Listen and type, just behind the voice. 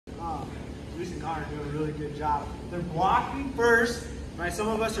and Connor do a really good job. They're blocking first, right? Some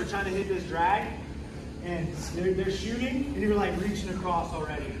of us are trying to hit this drag, and they're shooting, and you're like reaching across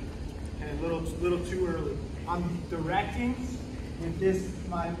already, and a little too early. I'm directing with this,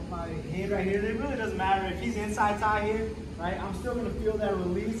 my hand right here. It really doesn't matter if he's inside tie here, right? I'm still gonna feel that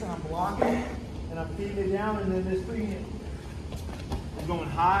release, and I'm blocking, and I'm feeding it down, and then this free hand. I'm going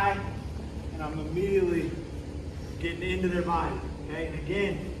high, and I'm immediately getting into their body, okay? And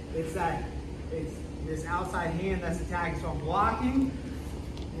again, it's this outside hand that's attacking. So I'm blocking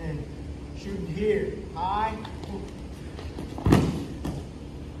and shooting here, high.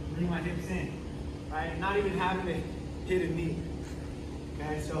 Bring my hips in, right? And not even having to hit a knee,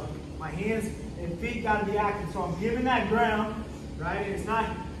 okay? So my hands and feet gotta be active. So I'm giving that ground, right? It's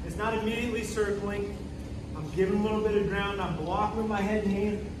not immediately circling. I'm giving a little bit of ground. I'm blocking with my head and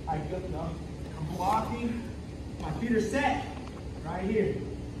hands. I'm blocking. My feet are set right here.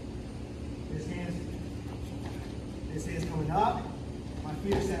 This hand's coming up. My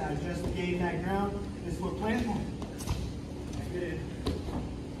feet are set. I just gave that ground. This foot plants. Get in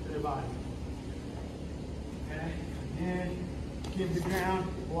to their body. Okay? Again, give the ground,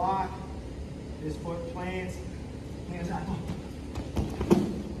 block. This foot plants. Hands out.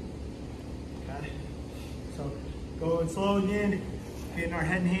 Okay? So going slow again. Getting our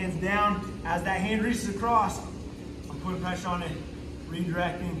head and hands down. As that hand reaches across, I'm putting pressure on it,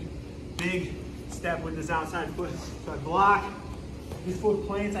 redirecting, big step with this outside foot. So I block, this foot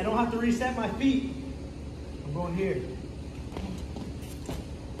plants. I don't have to reset my feet. I'm going here.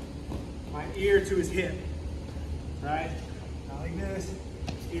 My ear to his hip, right? Not like this,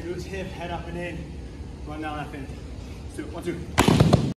 ear to his hip, head up and in, going down that fence. 2, 1, 2.